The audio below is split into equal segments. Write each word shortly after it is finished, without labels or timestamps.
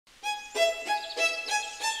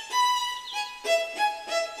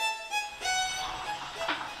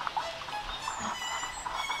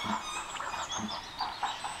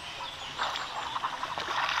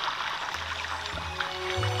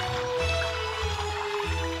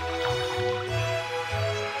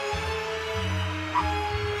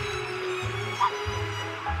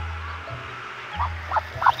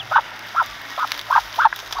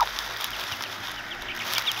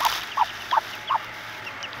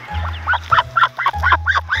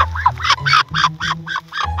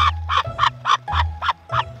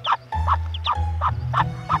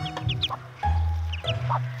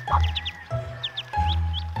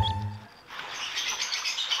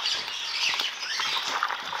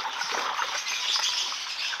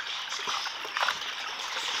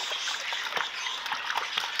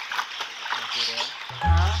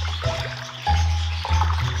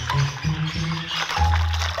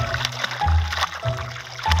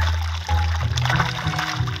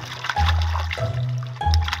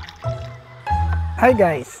Hi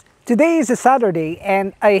guys, today is a Saturday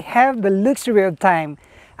and I have the luxury of time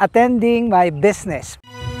attending my business.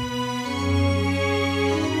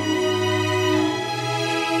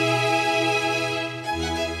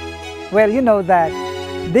 Well, you know that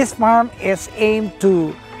this farm is aimed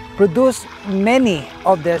to produce many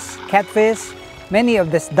of this catfish, many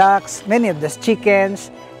of these ducks, many of these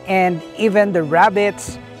chickens, and even the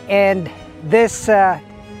rabbits and this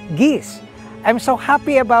geese. I'm so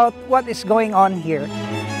happy about what is going on here.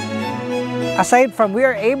 Aside from we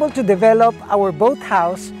are able to develop our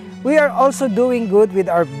boathouse, we are also doing good with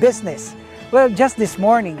our business. Well, just this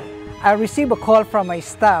morning, I received a call from my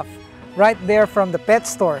staff right there from the pet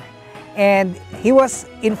store. And he was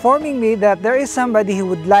informing me that there is somebody who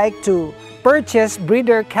would like to purchase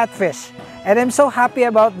breeder catfish. And I'm so happy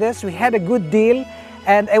about this. We had a good deal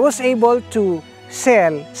and I was able to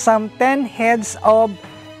sell some 10 heads of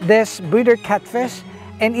this breeder catfish,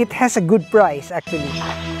 and it has a good price actually.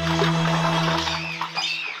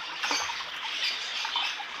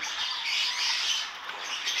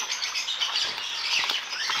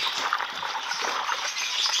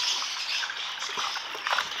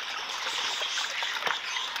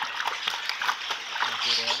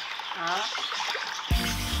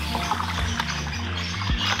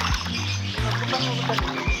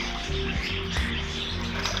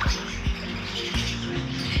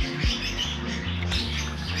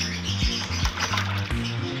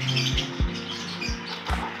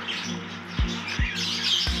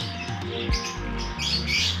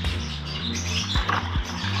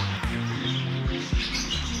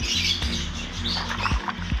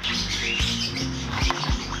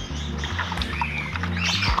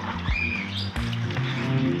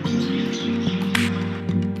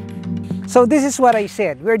 So this is what I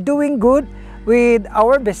said. We're doing good with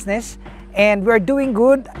our business and we're doing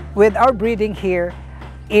good with our breeding here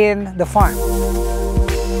in the farm.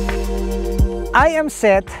 I am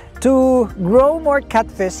set to grow more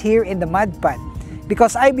catfish here in the mud pond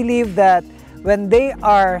because I believe that when they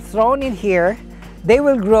are thrown in here, they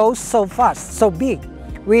will grow so fast, so big,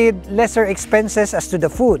 with lesser expenses as to the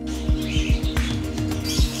food.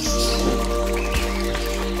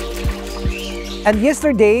 And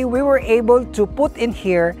yesterday, we were able to put in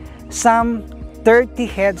here some 30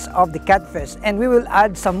 heads of the catfish, and we will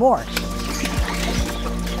add some more.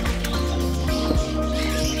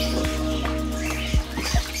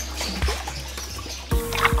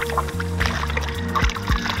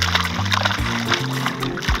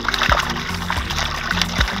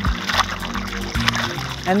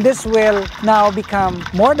 And this will now become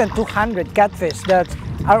more than 200 catfish that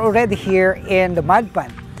are already here in the mud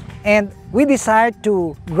pond. And we desire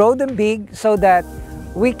to grow them big so that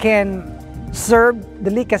we can serve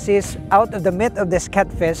delicacies out of the meat of this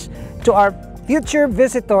catfish to our future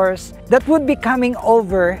visitors that would be coming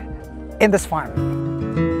over in this farm.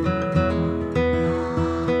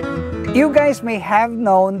 You guys may have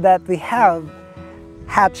known that we have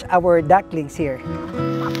hatched our ducklings here.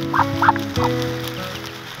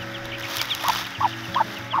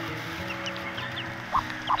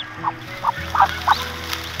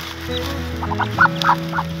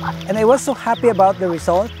 And I was so happy about the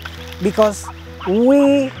result because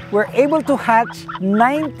we were able to hatch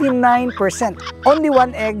 99%. Only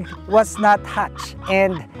one egg was not hatched.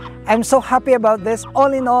 And I'm so happy about this.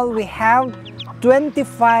 All in all, we have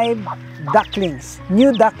 25 ducklings,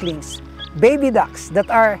 new ducklings, baby ducks that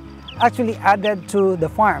are actually added to the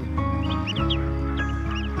farm.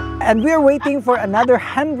 And we're waiting for another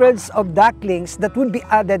hundreds of ducklings that would be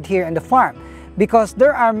added here in the farm because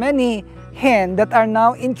there are many hens that are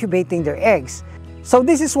now incubating their eggs. So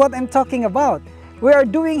this is what I'm talking about. We are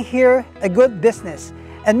doing here a good business.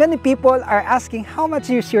 And many people are asking how much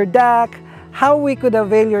is your duck, how we could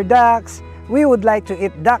avail your ducks. We would like to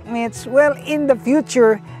eat duck meats. Well, in the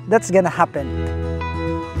future, that's gonna happen.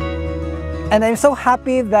 And I'm so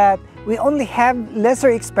happy that we only have lesser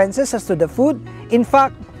expenses as to the food. In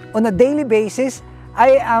fact, on a daily basis,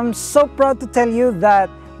 I am so proud to tell you that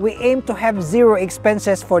we aim to have zero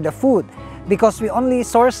expenses for the food because we only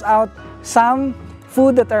source out some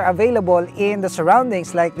food that are available in the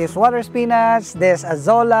surroundings like this water spinach, this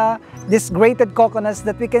azola, this grated coconuts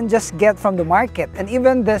that we can just get from the market, and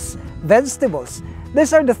even this vegetables.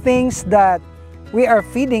 These are the things that we are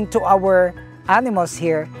feeding to our animals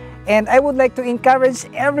here. And I would like to encourage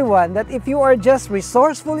everyone that if you are just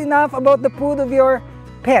resourceful enough about the food of your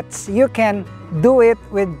pets, you can do it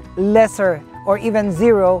with lesser or even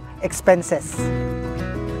zero expenses.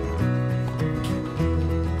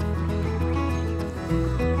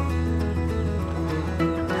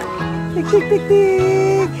 Tick, tick, tick,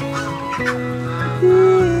 tick.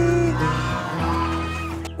 Tick.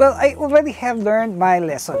 Well, I already have learned my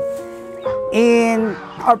lesson. In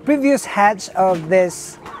our previous hatch of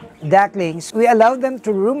these ducklings, we allowed them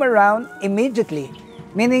to roam around immediately,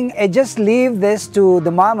 meaning I just leave this to the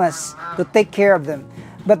mamas to take care of them.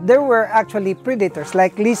 But there were actually predators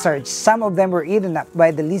like lizards. Some of them were eaten up by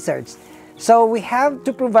the lizards. So we have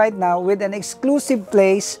to provide now with an exclusive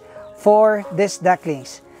place for these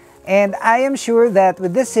ducklings. And I am sure that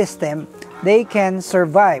with this system, they can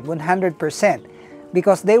survive 100%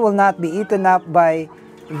 because they will not be eaten up by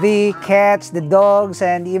the cats, the dogs,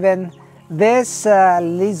 and even these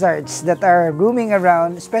lizards that are roaming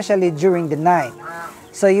around, especially during the night.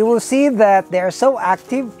 So you will see that they are so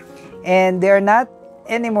active and they are not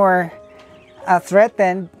anymore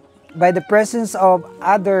threatened by the presence of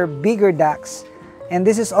other bigger ducks. And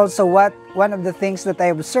this is also one of the things that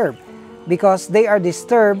I observed, because they are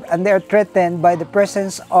disturbed and they are threatened by the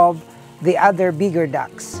presence of the other bigger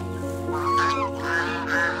ducks.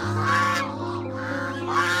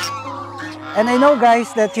 And I know,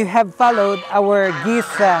 guys, that you have followed our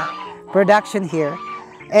geese production here,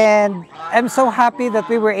 and I'm so happy that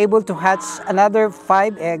we were able to hatch another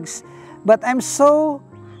 5 eggs, but I'm so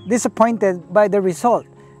disappointed by the result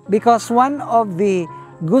because one of the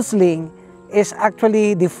gooseling is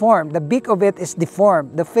actually deformed. The beak of it is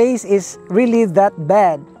deformed. The face is really that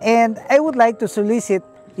bad. And I would like to solicit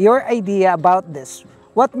your idea about this.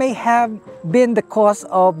 What may have been the cause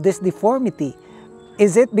of this deformity?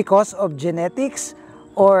 Is it because of genetics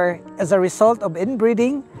or as a result of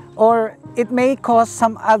inbreeding, or it may cause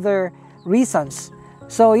some other reasons?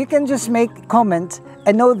 So you can just make comment.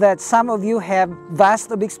 I know that some of you have vast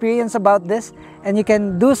of experience about this, and you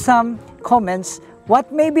can do some comments.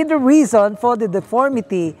 What may be the reason for the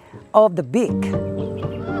deformity of the beak?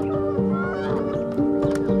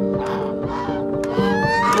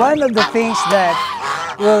 One of the things that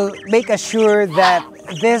will make us sure that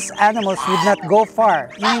these animals would not go far,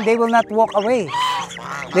 meaning they will not walk away,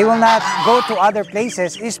 they will not go to other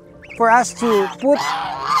places, is for us to put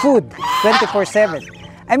food 24/7.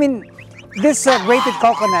 I mean, this grated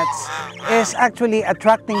coconuts is actually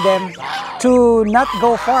attracting them to not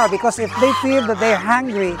go far, because if they feel that they're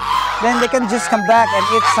hungry, then they can just come back and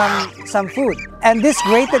eat some food. And these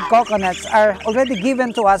grated coconuts are already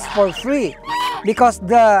given to us for free because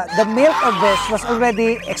the milk of this was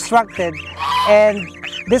already extracted, and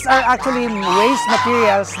these are actually waste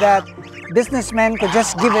materials that businessmen could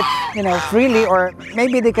just give it, freely, or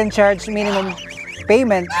maybe they can charge minimum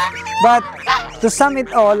payment. But to sum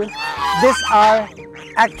it all, these are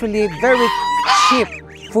actually very cheap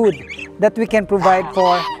food that we can provide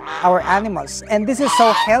for our animals, and this is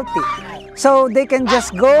so healthy. So they can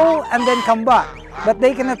just go and then come back, but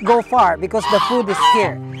they cannot go far because the food is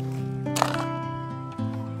here.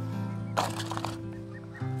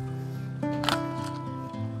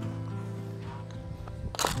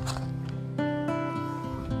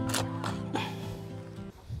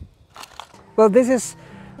 Well, this is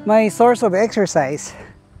my source of exercise.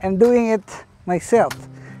 I'm doing it myself.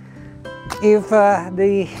 If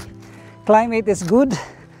the climate is good,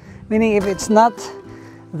 meaning if it's not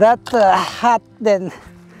that hot, then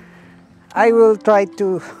I will try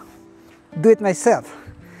to do it myself.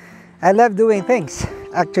 I love doing things,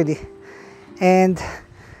 actually. And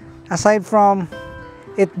aside from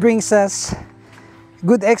it brings us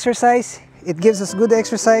good exercise, it gives us good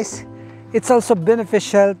exercise, it's also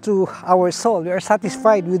beneficial to our soul. We are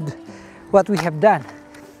satisfied with what we have done.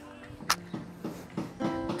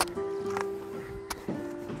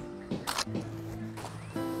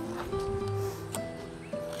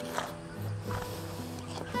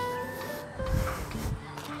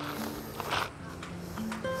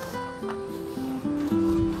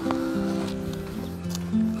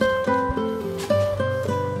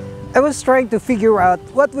 I was trying to figure out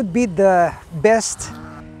what would be the best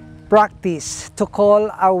practice to call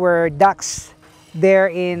our ducks there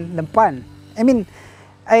in Lampan. I mean,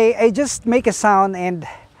 I just make a sound and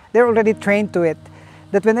they're already trained to it,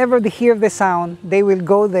 that whenever they hear the sound, they will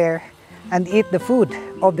go there and eat the food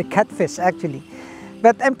of the catfish, actually.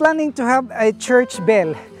 But I'm planning to have a church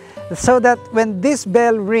bell so that when this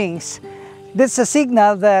bell rings, that's a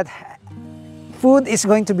signal that food is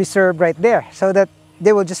going to be served right there, so that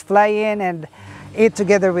they will just fly in and eat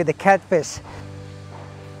together with the catfish.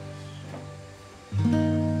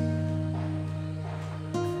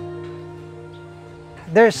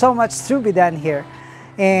 There's so much to be done here,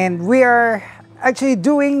 and we are actually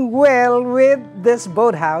doing well with this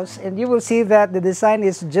boathouse, and you will see that the design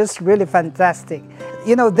is just really fantastic.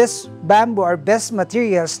 You know, this bamboo are best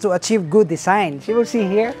materials to achieve good designs. You will see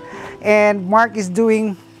here, and Mark is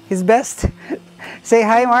doing his best. Say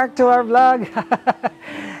hi, Mark, to our vlog.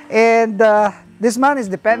 And this man is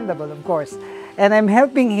dependable, of course. And I'm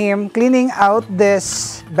helping him cleaning out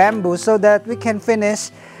this bamboo so that we can finish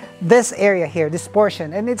this area here, this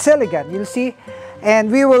portion. And it's elegant, you'll see.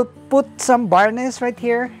 And we will put some varnish right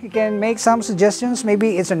here. You can make some suggestions.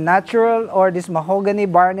 Maybe it's a natural or this mahogany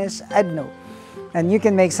varnish, I don't know. And you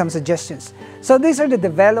can make some suggestions. So these are the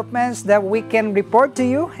developments that we can report to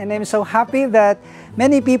you. And I'm so happy that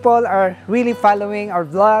many people are really following our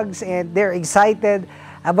vlogs and they're excited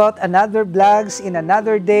about another vlogs in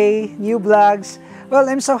another day, new vlogs. Well,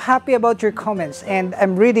 I'm so happy about your comments and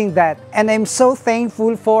I'm reading that. And I'm so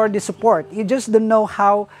thankful for the support. You just don't know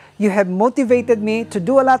how you have motivated me to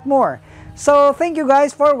do a lot more. So thank you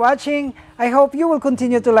guys for watching. I hope you will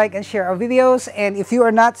continue to like and share our videos. And if you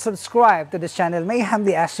are not subscribed to this channel, may I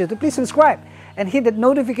humbly ask you to please subscribe and hit that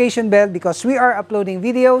notification bell because we are uploading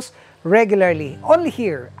videos regularly only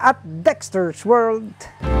here at Dexter's World.